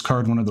would have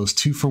discarded one of those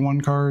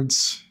 2-for-1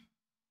 cards.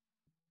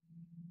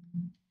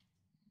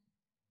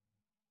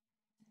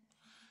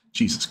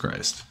 Jesus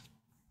Christ.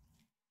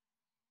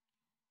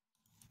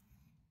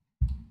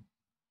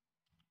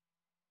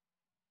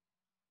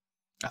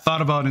 I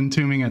thought about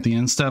entombing at the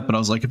end step, but I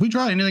was like, if we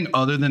draw anything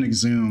other than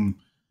Exhume,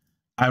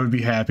 I would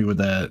be happy with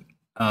that.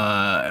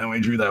 And we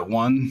drew that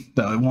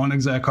one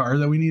exact card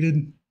that we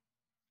needed.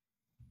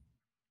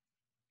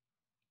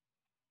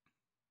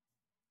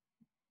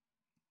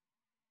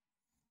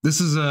 This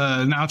is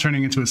now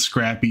turning into a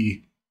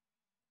scrappy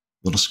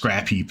little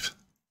scrap heap.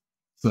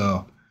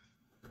 So,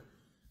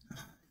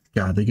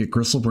 God, they get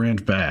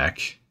Gristlebrand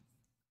back.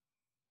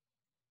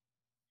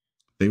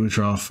 They would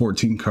draw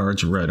 14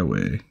 cards right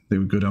away. They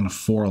would go down to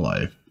 4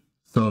 life.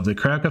 So if they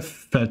crack a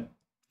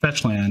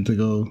fetch land to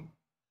go,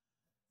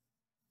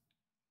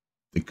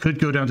 they could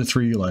go down to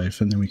 3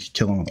 life, and then we could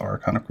kill them with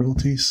Arcana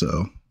Cruelty.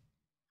 So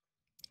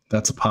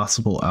that's a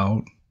possible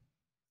out.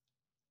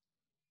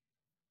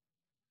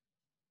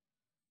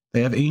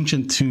 They have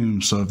Ancient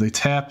Tomb, so if they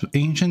tap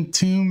Ancient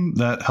Tomb,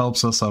 that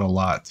helps us out a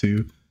lot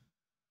too.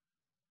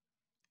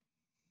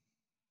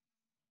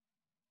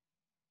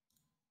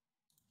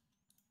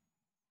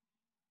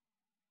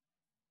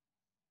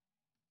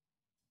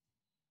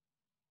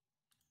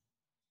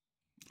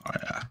 Oh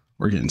yeah,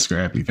 we're getting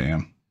scrappy,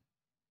 fam.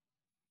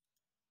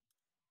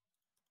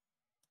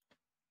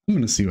 I'm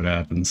gonna see what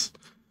happens.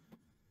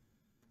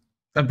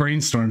 That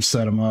brainstorm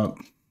set him up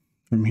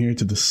from here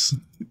to this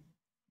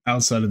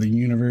outside of the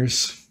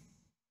universe.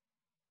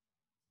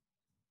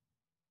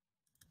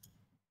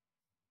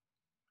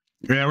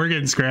 Yeah, we're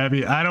getting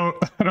scrappy. I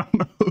don't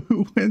know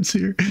who wins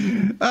here.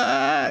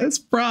 It's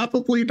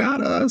probably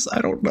not us.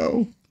 I don't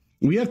know.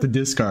 We have to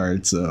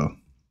discard, so.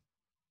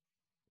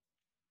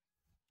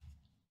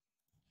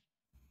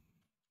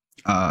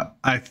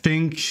 I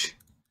think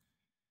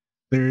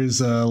there's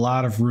a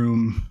lot of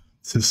room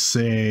to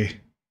say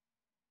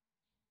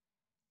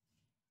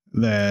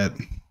that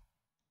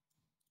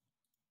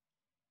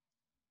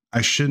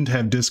I shouldn't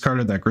have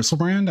discarded that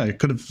Gristlebrand. I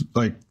could have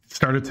like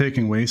started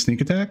taking away sneak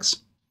attacks.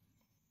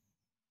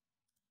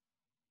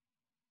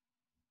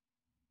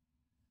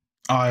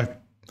 Oh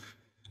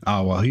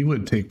well, he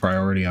would take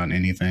priority on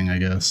anything, I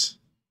guess.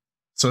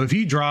 So if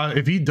he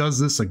does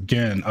this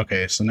again,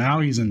 okay, so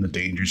now he's in the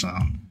danger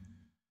zone.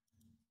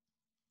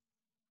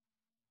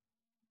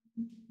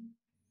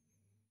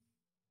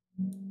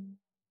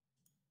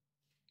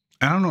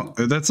 I don't know.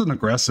 That's an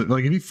aggressive.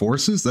 Like if he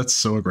forces, that's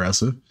so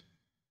aggressive.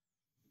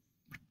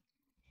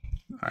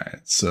 All right,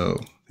 so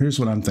here's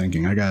what I'm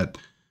thinking. I got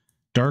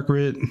Dark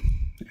Writ,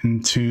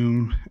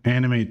 Entomb,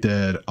 Animate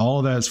Dead. All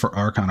of that is for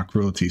Arcana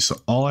Cruelty. So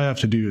all I have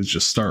to do is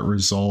just start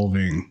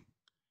resolving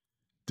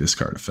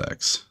discard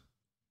effects.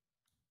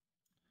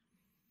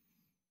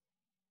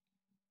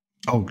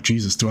 Oh,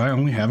 Jesus. Do I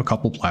only have a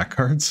couple black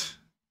cards?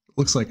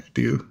 Looks like I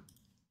do.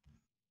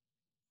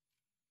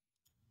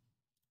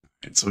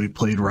 Right, so we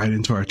played right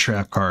into our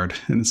trap card,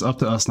 and it's up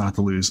to us not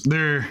to lose.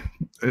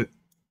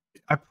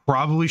 I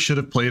probably should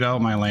have played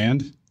out my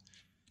land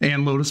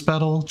and Lotus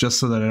Petal just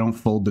so that I don't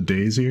fold the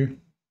days here.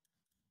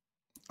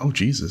 Oh,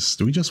 Jesus.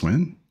 Do we just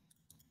win?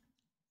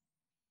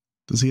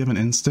 Does he have an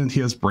instant? He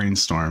has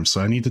Brainstorm,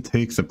 so I need to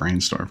take the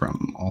Brainstorm from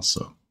him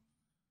also.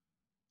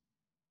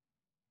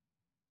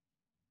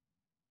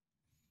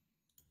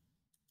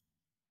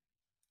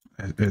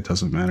 It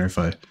doesn't matter if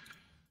I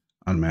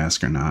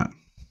unmask or not.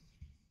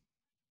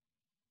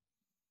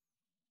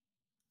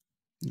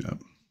 Yep.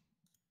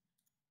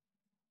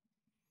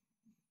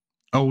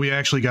 Oh, we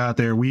actually got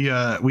there.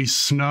 We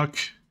snuck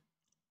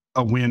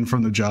a win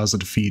from the jaws of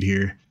defeat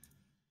here.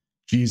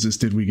 Jesus,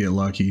 did we get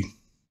lucky.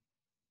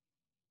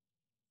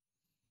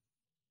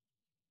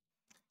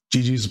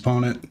 GG's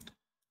opponent.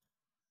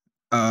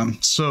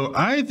 So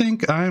I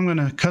think I'm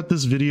gonna cut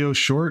this video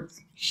short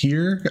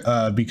here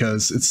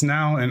because it's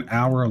now an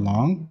hour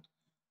long.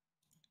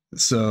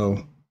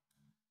 So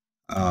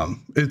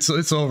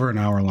it's over an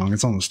hour long.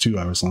 It's almost 2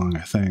 hours long,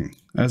 I think.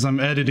 As I'm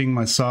editing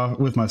my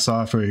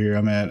software here,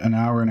 I'm at an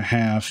hour and a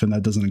half, and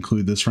that doesn't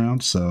include this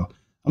round. So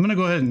I'm gonna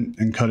go ahead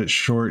and cut it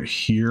short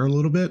here a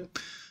little bit.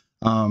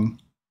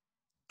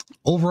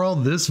 Overall,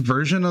 this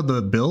version of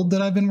the build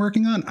that I've been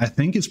working on, I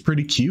think is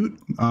pretty cute.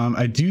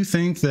 I do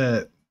think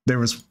that there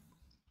was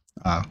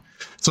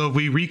so if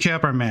we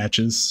recap our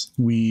matches,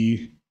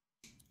 we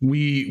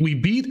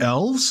beat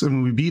Elves, and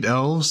when we beat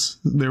Elves,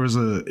 there was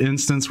an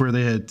instance where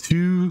they had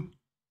 2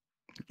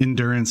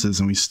 endurances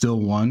and we still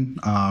won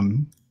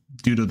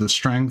due to the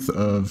strength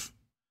of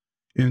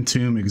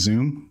Entomb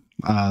Exhume,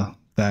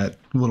 that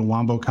little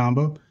wombo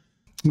combo.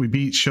 We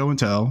beat Show and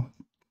Tell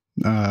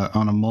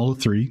on a mull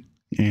of 3,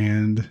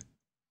 and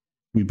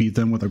we beat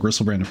them with a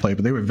Gristlebrand to play,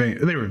 but they were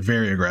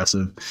very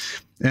aggressive,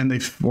 and they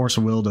force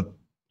a will to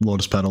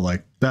Lotus Petal.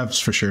 Like, that's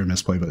for sure a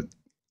misplay, but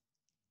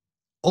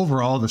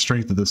overall, the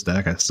strength of this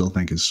deck I still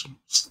think is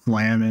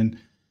slamming.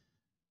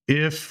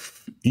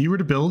 If you were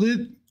to build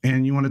it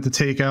and you wanted to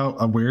take out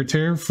a Wear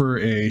Tear for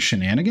a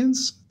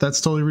Shenanigans,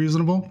 that's totally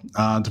reasonable.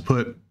 To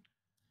put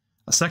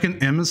a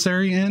second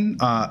Emissary in,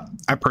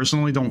 I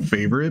personally don't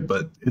favor it,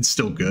 but it's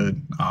still good.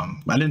 I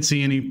didn't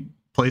see any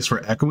place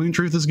where Echoing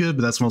Truth is good,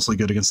 but that's mostly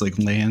good against like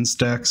lands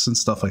decks and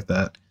stuff like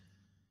that.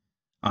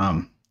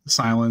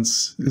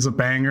 Silence is a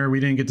banger. We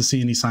didn't get to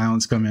see any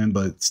Silence come in,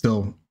 but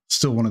still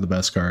one of the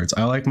best cards.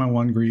 I like my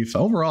One Grief.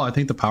 Overall, I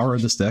think the power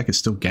of this deck is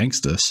still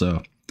gangsta.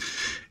 So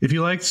if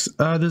you liked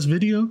this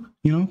video,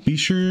 be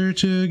sure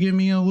to give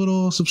me a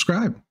little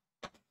subscribe.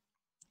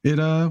 It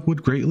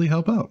would greatly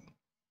help out.